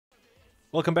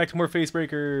Welcome back to more Face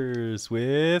Breakers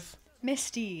with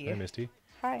Misty. Hi, Misty.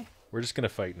 Hi. We're just gonna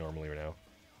fight normally right now.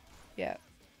 Yeah.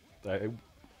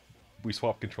 We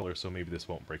swapped controllers, so maybe this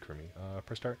won't break for me.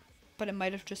 Press start. But it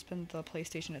might have just been the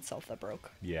PlayStation itself that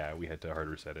broke. Yeah, we had to hard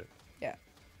reset it. Yeah.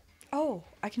 Oh,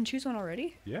 I can choose one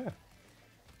already? Yeah.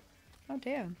 Oh,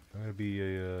 damn. I'm gonna be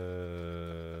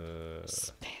a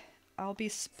I'll be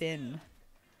Spin.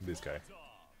 this guy.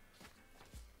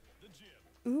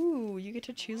 Ooh, you get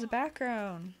to choose a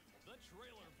background.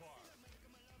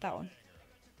 That one.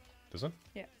 This one?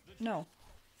 Yeah. No.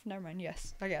 Never mind.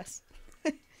 Yes, I guess.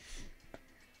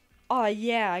 Oh,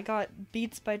 yeah, I got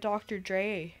Beats by Dr.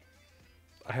 Dre.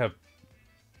 I have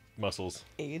muscles.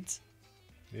 AIDS.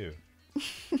 Ew.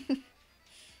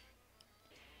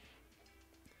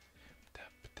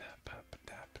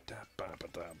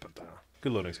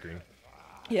 Good loading screen.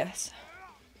 Yes.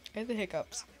 I have the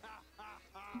hiccups.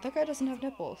 That guy doesn't have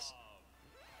nipples.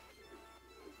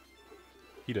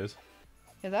 He does.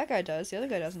 Yeah, that guy does. The other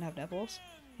guy doesn't have nipples.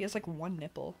 He has like one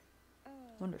nipple.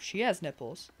 Wonder if she has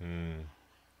nipples. Hmm.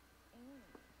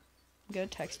 I'm gonna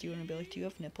text you and I'll be like, do you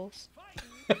have nipples?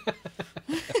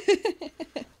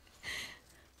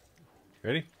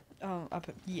 Ready?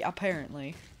 Yeah,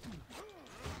 apparently.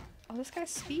 Oh, this guy's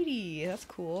speedy. That's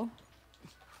cool.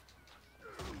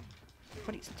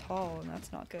 But he's tall and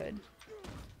that's not good.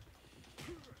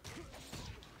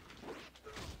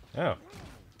 Oh.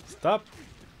 Stop.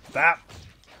 Stop.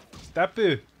 Stop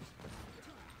it.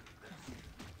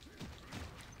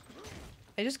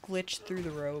 I just glitched through the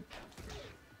rope.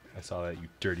 I saw that, you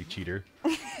dirty cheater.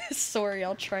 Sorry,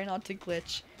 I'll try not to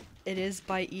glitch. It is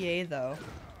by EA though.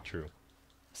 True.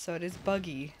 So it is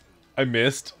buggy. I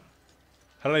missed.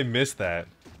 How did I miss that?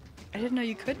 I didn't know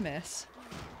you could miss.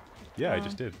 Yeah, I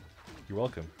just did. You're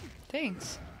welcome.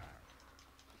 Thanks.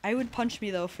 I would punch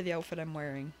me though for the outfit I'm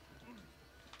wearing.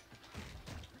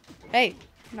 Hey,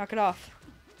 knock it off.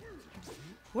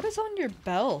 What is on your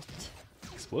belt?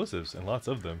 Explosives, and lots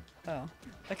of them. Oh,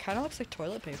 that kind of looks like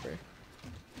toilet paper.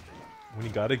 When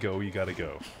you gotta go, you gotta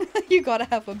go. You gotta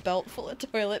have a belt full of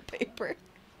toilet paper.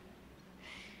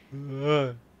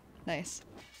 That's Nice.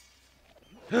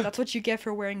 That's what you get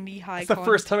for wearing knee-high. the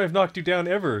first time I've knocked you down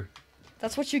ever.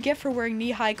 That's what you get for wearing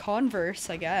knee-high Converse,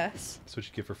 I guess. That's what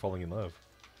you get for falling in love.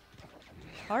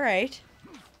 All right.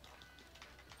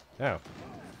 Now,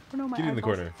 Oh no, my get in the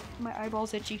eyeballs- corner. My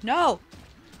eyeball's itchy. No,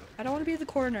 I don't want to be in the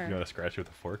corner. You wanna scratch it with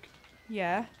a fork?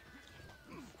 Yeah.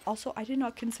 Also, I did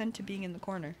not consent to being in the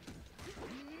corner.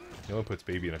 No one puts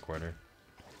baby in a corner.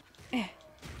 Eh.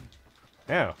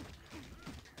 Ow.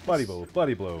 Body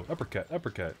blow, uppercut,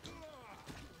 uppercut.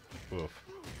 Oof.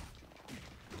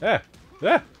 Ah!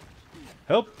 Ah!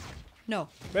 Help! No.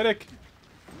 Medic!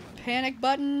 Panic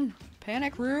button.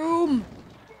 Panic room.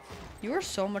 You are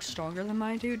so much stronger than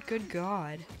my dude. Good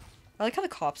God. I like how the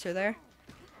cops are there.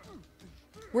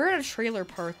 We're at a trailer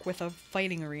park with a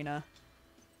fighting arena.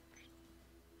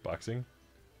 Boxing?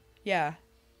 Yeah,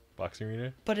 Boxing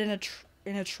arena? but in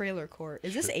a trailer court.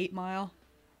 Is this 8 Mile?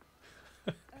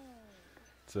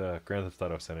 It's Grand Theft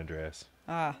Auto San Andreas.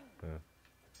 Ah.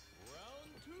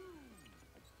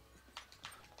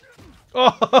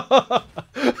 Oh!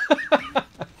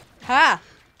 Ha!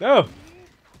 No!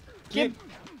 Get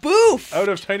boofed! Out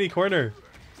of tiny corner.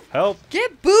 Help!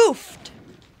 Get boofed!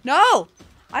 No!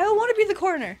 I don't want to be in the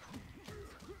corner.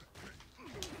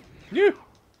 You!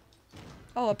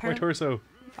 Oh, My apparently torso.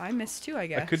 I missed too, I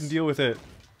guess. I couldn't deal with it.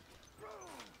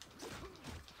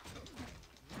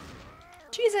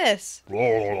 Jesus!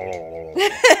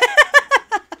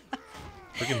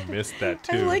 Freaking missed that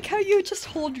too. I like how you just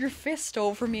hold your fist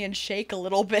over me and shake a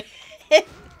little bit.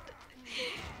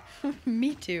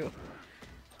 Me too.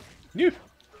 You!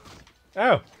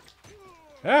 Ow!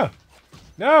 Ow!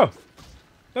 No!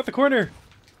 Not the corner!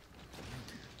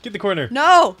 Get the corner!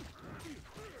 No!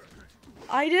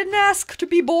 I didn't ask to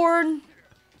be born.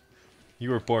 You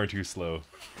were born too slow.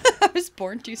 I was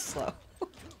born too slow.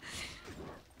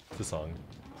 It's a song.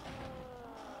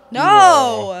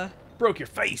 No! Broke your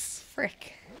face!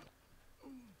 Frick.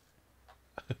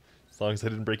 As long as I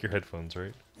didn't break your headphones,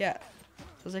 right? Yeah.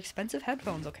 Those are expensive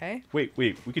headphones, okay? Wait,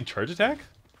 we can charge attack?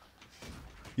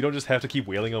 You don't just have to keep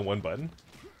wailing on one button?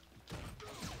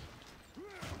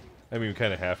 I mean, we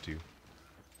kind of have to.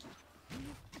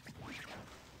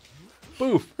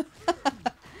 Boof!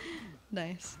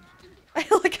 Nice. I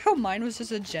like how mine was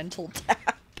just a gentle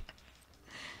tap.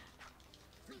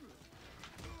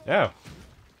 Ow.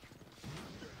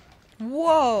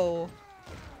 Whoa.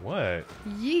 What?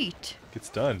 Yeet. Get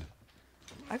stunned.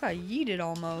 I got yeeted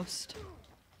almost.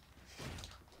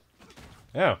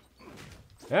 Ow.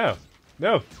 Ow.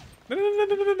 No. No, no, no,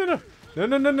 no, no, no, no. No,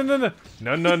 no, no, no, no, no.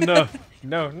 No, no, no.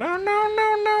 No, no, no,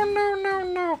 no, no, no,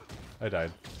 no, no. I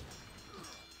died.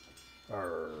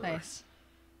 Arrgh. Nice.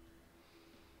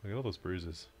 Look at all those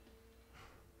bruises.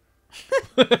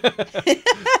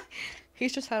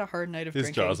 He's just had a hard night of His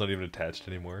drinking. jaw's not even attached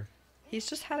anymore. He's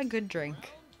just had a good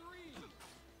drink.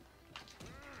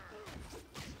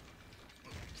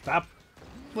 Stop.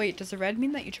 Wait, does the red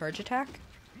mean that you charge attack?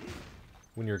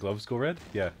 When your gloves go red?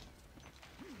 Yeah.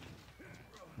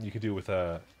 You can do it with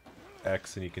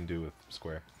X and you can do it with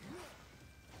square.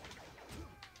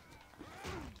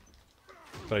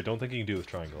 But I don't think you can do it with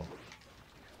triangle.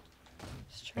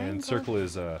 And circle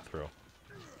is throw.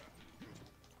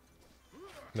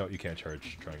 No, you can't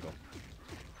charge triangle.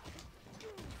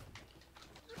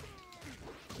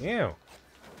 Ew.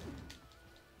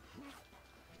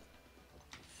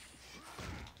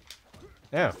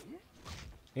 Ew.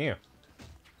 Ew.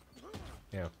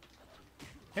 Ew.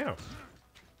 Ew.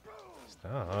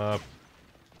 Stop.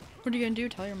 What are you gonna do?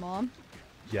 Tell your mom?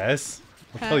 Yes?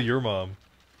 I'll Huh? tell your mom.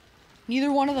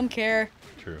 Neither one of them care.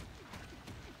 True.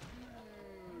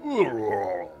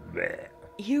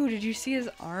 Ew, did you see his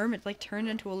arm? It like turned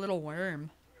into a little worm.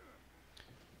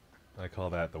 I call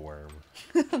that the worm.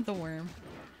 The worm.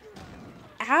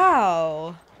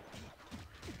 Ow!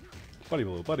 Buddy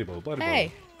blow, buddy blow, buddy Hey.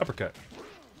 blow. Uppercut.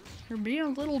 You're being a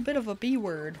little bit of a B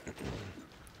word.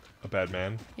 A bad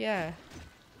man. Yeah.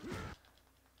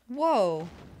 Whoa.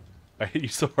 I hit you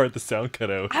so hard the sound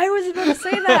cut out. I was about to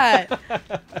say that!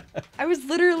 I was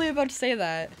literally about to say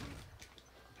that.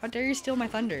 How dare you steal my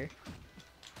thunder?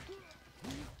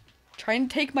 Trying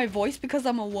to take my voice because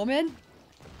I'm a woman?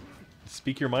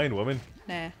 Speak your mind, woman.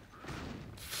 Nah.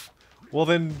 Well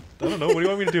then, I don't know. What do you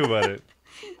want me to do about it?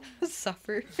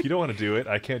 Suffer. If you don't want to do it,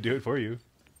 I can't do it for you.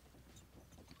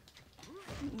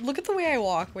 Look at the way I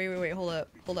walk. Wait, wait, wait. Hold up.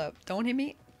 Hold up. Don't hit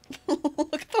me.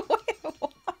 Look at the way I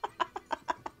walk.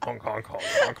 Honk, honk, honk,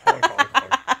 honk, honk,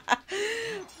 honk,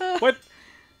 honk. What?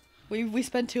 We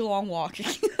spent too long walking.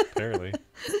 Apparently.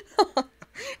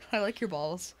 I like your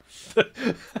balls.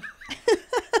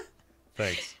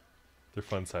 Thanks. They're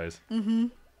fun size. Mm-hmm.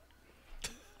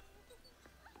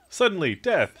 Suddenly,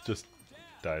 death just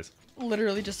dies.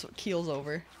 Literally just keels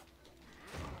over.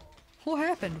 What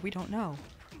happened? We don't know.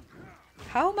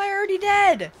 How am I already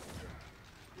dead?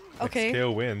 Okay.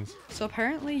 XKO wins. So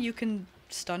apparently you can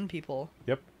stun people.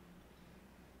 Yep.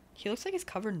 He looks like he's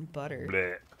covered in butter.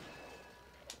 Bleh.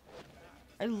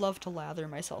 I love to lather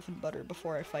myself in butter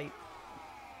before I fight.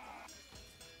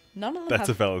 None of them That's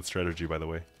a have... valid strategy, by the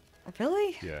way.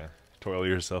 Really? Yeah. To oil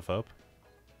yourself up.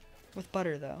 With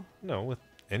butter, though. No, with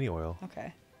any oil.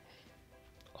 Okay.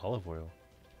 Olive oil.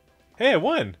 Hey, I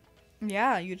won!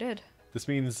 Yeah, you did. This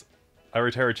means I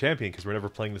retire a champion because we're never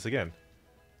playing this again.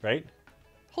 Right?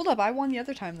 Hold up, I won the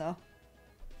other time, though.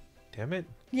 Damn it.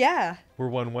 Yeah. We're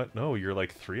 1-1. No, you're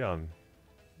like 3 on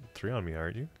me,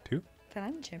 aren't you? 2? Then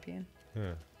I'm the champion.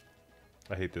 Yeah.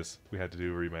 I hate this. We had to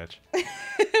do a rematch.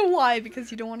 Why?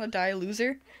 Because you don't want to die a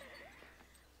loser?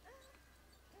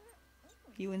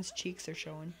 Ewan's cheeks are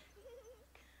showing.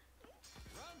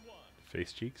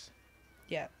 Face cheeks?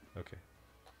 Yeah. Okay.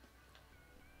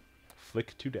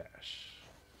 Flick to dash.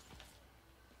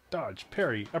 Dodge,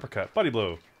 parry, uppercut, body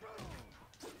blow.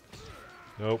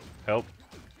 Nope. Help.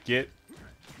 Get.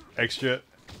 Extra.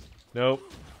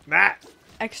 Nope. Nah.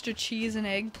 Extra cheese and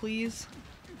egg, please.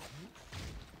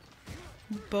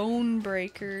 Bone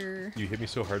breaker. You hit me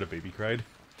so hard a baby cried.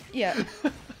 Yeah.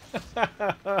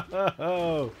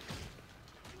 Oh.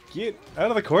 Get out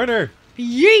of the corner.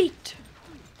 Yeet!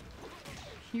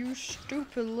 You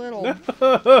stupid little... No.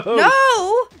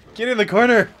 No! Get in the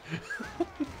corner.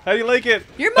 How do you like it?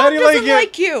 Your How mom do you doesn't like it?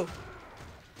 like you!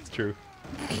 It's true.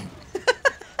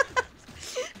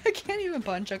 I can't even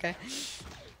punch, okay.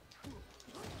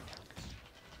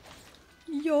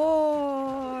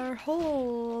 Your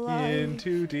whole life In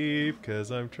too deep,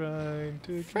 cause I'm trying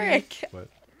to... Frick. What?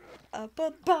 up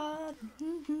above,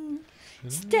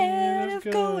 instead of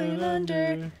going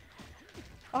under.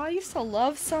 Oh, I used to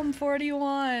love Sum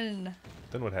 41.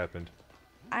 Then what happened?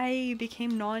 I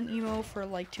became non-emo for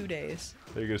like 2 days.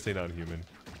 They're gonna say non-human.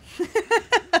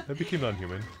 I became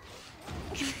non-human.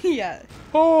 Yeah.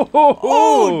 Oh, ho, ho!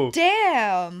 Oh,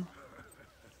 damn!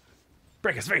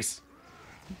 Break his face!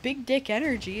 Big dick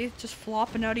energy just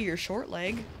flopping out of your short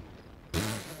leg.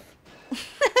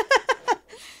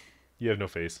 You have no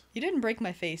face. You didn't break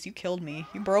my face, you killed me.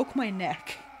 You broke my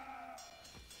neck.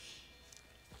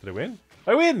 Did I win?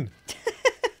 I win!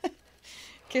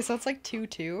 Okay, so it's like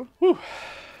 2-2. Woo! You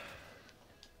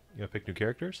gonna pick new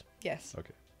characters? Yes.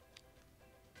 Okay.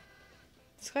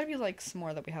 There's gotta be like some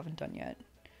more that we haven't done yet.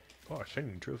 Oh, a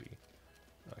shiny trophy.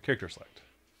 Character select.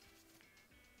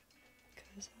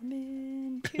 Cause I'm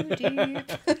in too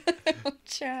deep. I'm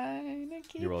trying to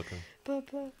keep. You're welcome.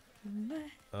 My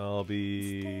I'll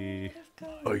be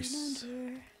ice.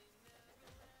 under.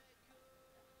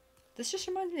 This just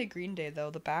reminds me of Green Day, though.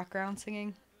 The background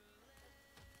singing.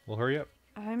 Well, hurry up.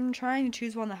 I'm trying to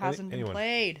choose one that hasn't been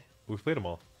played. We've played them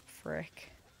all.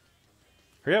 Frick.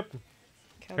 Hurry up.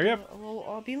 Okay, Hurry up.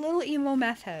 I'll be a little emo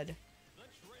meth head.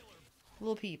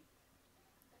 Little peep.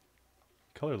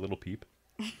 Color Little Peep.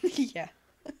 Yeah.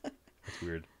 That's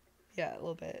weird. Yeah, a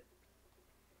little bit.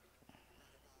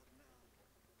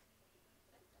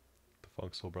 The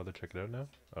Funk Soul Brother, check it out now.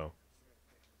 Oh.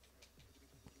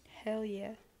 Hell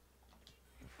yeah.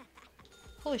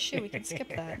 Holy shit, we can skip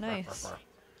that. Nice.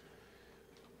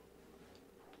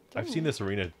 I've seen this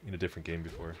arena in a different game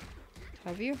before.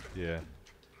 Have you? Yeah.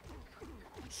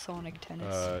 Sonic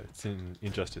Tennis. It's in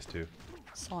Injustice 2.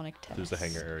 Sonic Tennis. There's a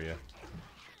hangar area.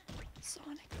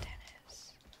 Sonic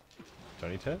Tennis.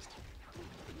 Johnny Test?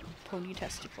 Pony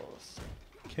testicles.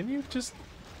 Can you just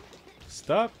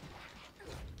stop?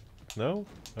 No?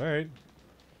 Alright.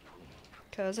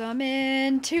 Cause I'm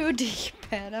in too deep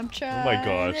and I'm trying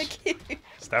gosh. to keep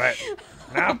Stop it.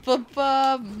 No. up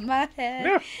above my head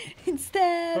No.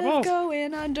 instead My of balls.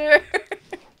 going under.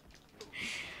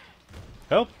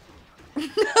 Help.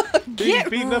 Get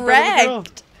beaten up by the girl.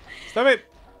 wrecked. Stop it.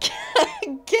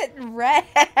 Get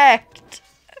wrecked.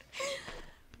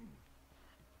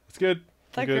 It's good.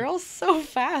 That I'm good. girl's so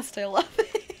fast. I love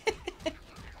it.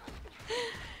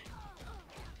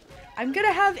 I'm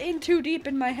gonna have In Too Deep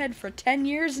in my head for 10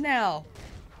 years now.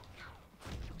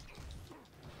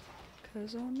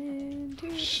 Cause I'm in too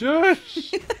deep.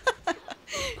 Shush.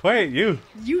 Quiet, you.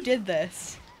 You did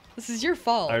this. This is your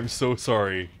fault. I'm so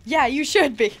sorry. Yeah, you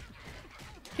should be.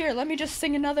 Here, let me just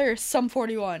sing another Sum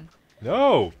 41.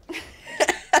 No.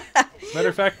 Matter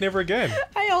of fact, never again.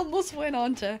 I almost went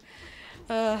on to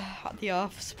The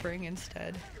Offspring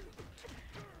instead.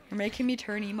 You're making me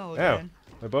turn emo Ow, again.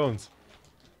 my bones.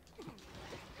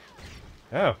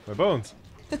 Ow, my bones.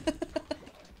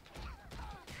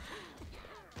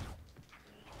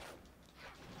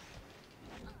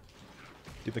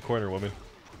 Get the corner, woman.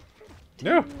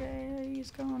 No.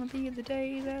 Today's gonna be the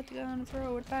day that they're gonna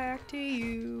throw it back to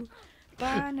you.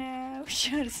 By now,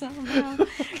 should have somehow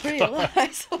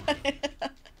realized what it is.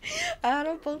 I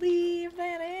don't believe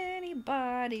that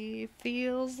anybody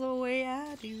feels the way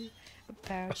I do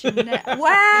about you now.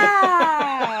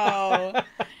 Wow!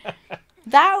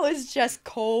 That was just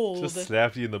cold. Just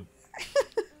snapped you in the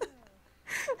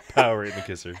power right in the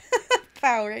kisser.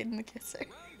 Power right in the kisser.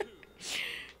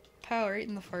 Power right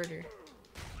in the farter.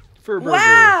 Fur burger.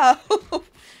 Wow!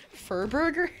 Fur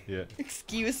burger? Yeah.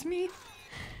 Excuse me?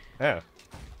 Ow.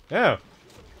 Ow.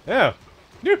 Ow.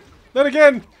 No, not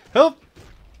again. Help.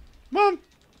 Mom.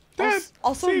 Dad.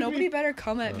 Also, save nobody me. better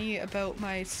come at me about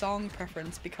my song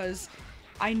preference because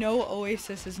I know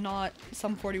Oasis is not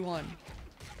Sum 41.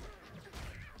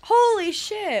 Holy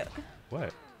shit!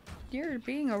 What? You're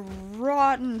being a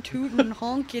rotten, tootin',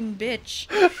 honkin' bitch.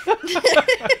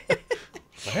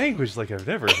 Language like I've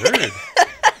never heard.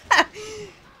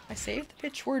 I saved the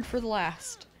bitch word for the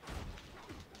last.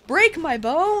 Break my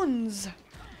bones!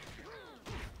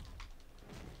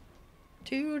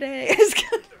 Today is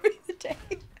gonna be the day.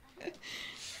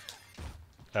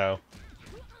 Ow.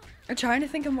 I'm trying to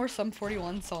think of more Sum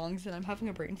 41 songs and I'm having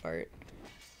a brain fart.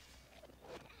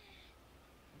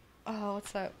 Oh,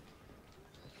 what's that?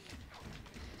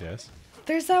 Yes.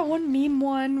 There's that one meme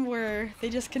one where they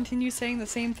just continue saying the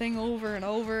same thing over and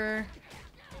over.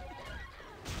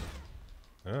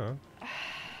 Oh.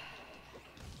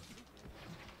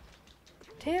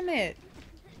 Damn it.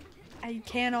 I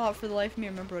cannot for the life of me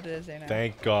remember what it is right now.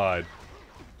 Thank God.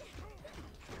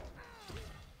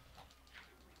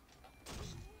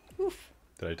 Oof.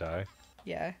 Did I die?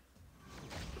 Yeah.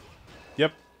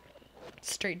 Yep.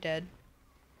 Straight dead.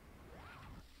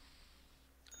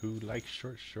 Who likes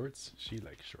short shorts? She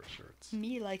likes short shorts.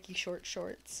 Me likey short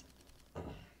shorts.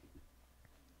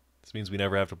 This means we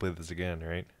never have to play this again,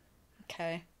 right?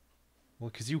 Okay. Well,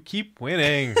 because you keep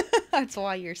winning. That's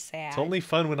why you're sad. It's only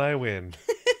fun when I win.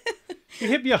 You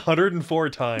hit me 104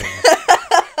 times.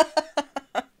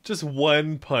 Just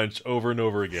one punch over and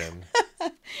over again.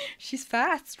 She's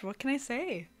fast. What can I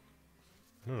say?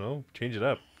 I don't know. Change it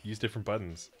up. Use different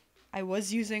buttons. I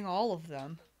was using all of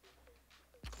them.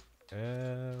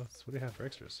 What do you have for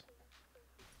extras?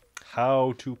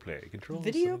 How to play. Controls.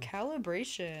 Video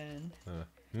calibration.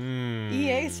 EA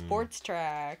EA Sports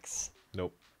Tracks.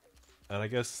 Nope. And I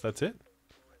guess that's it.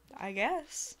 I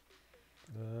guess.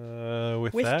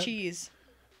 With With that, cheese.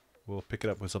 we'll pick it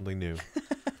up with something new.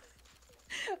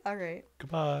 All right.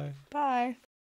 Goodbye. Bye.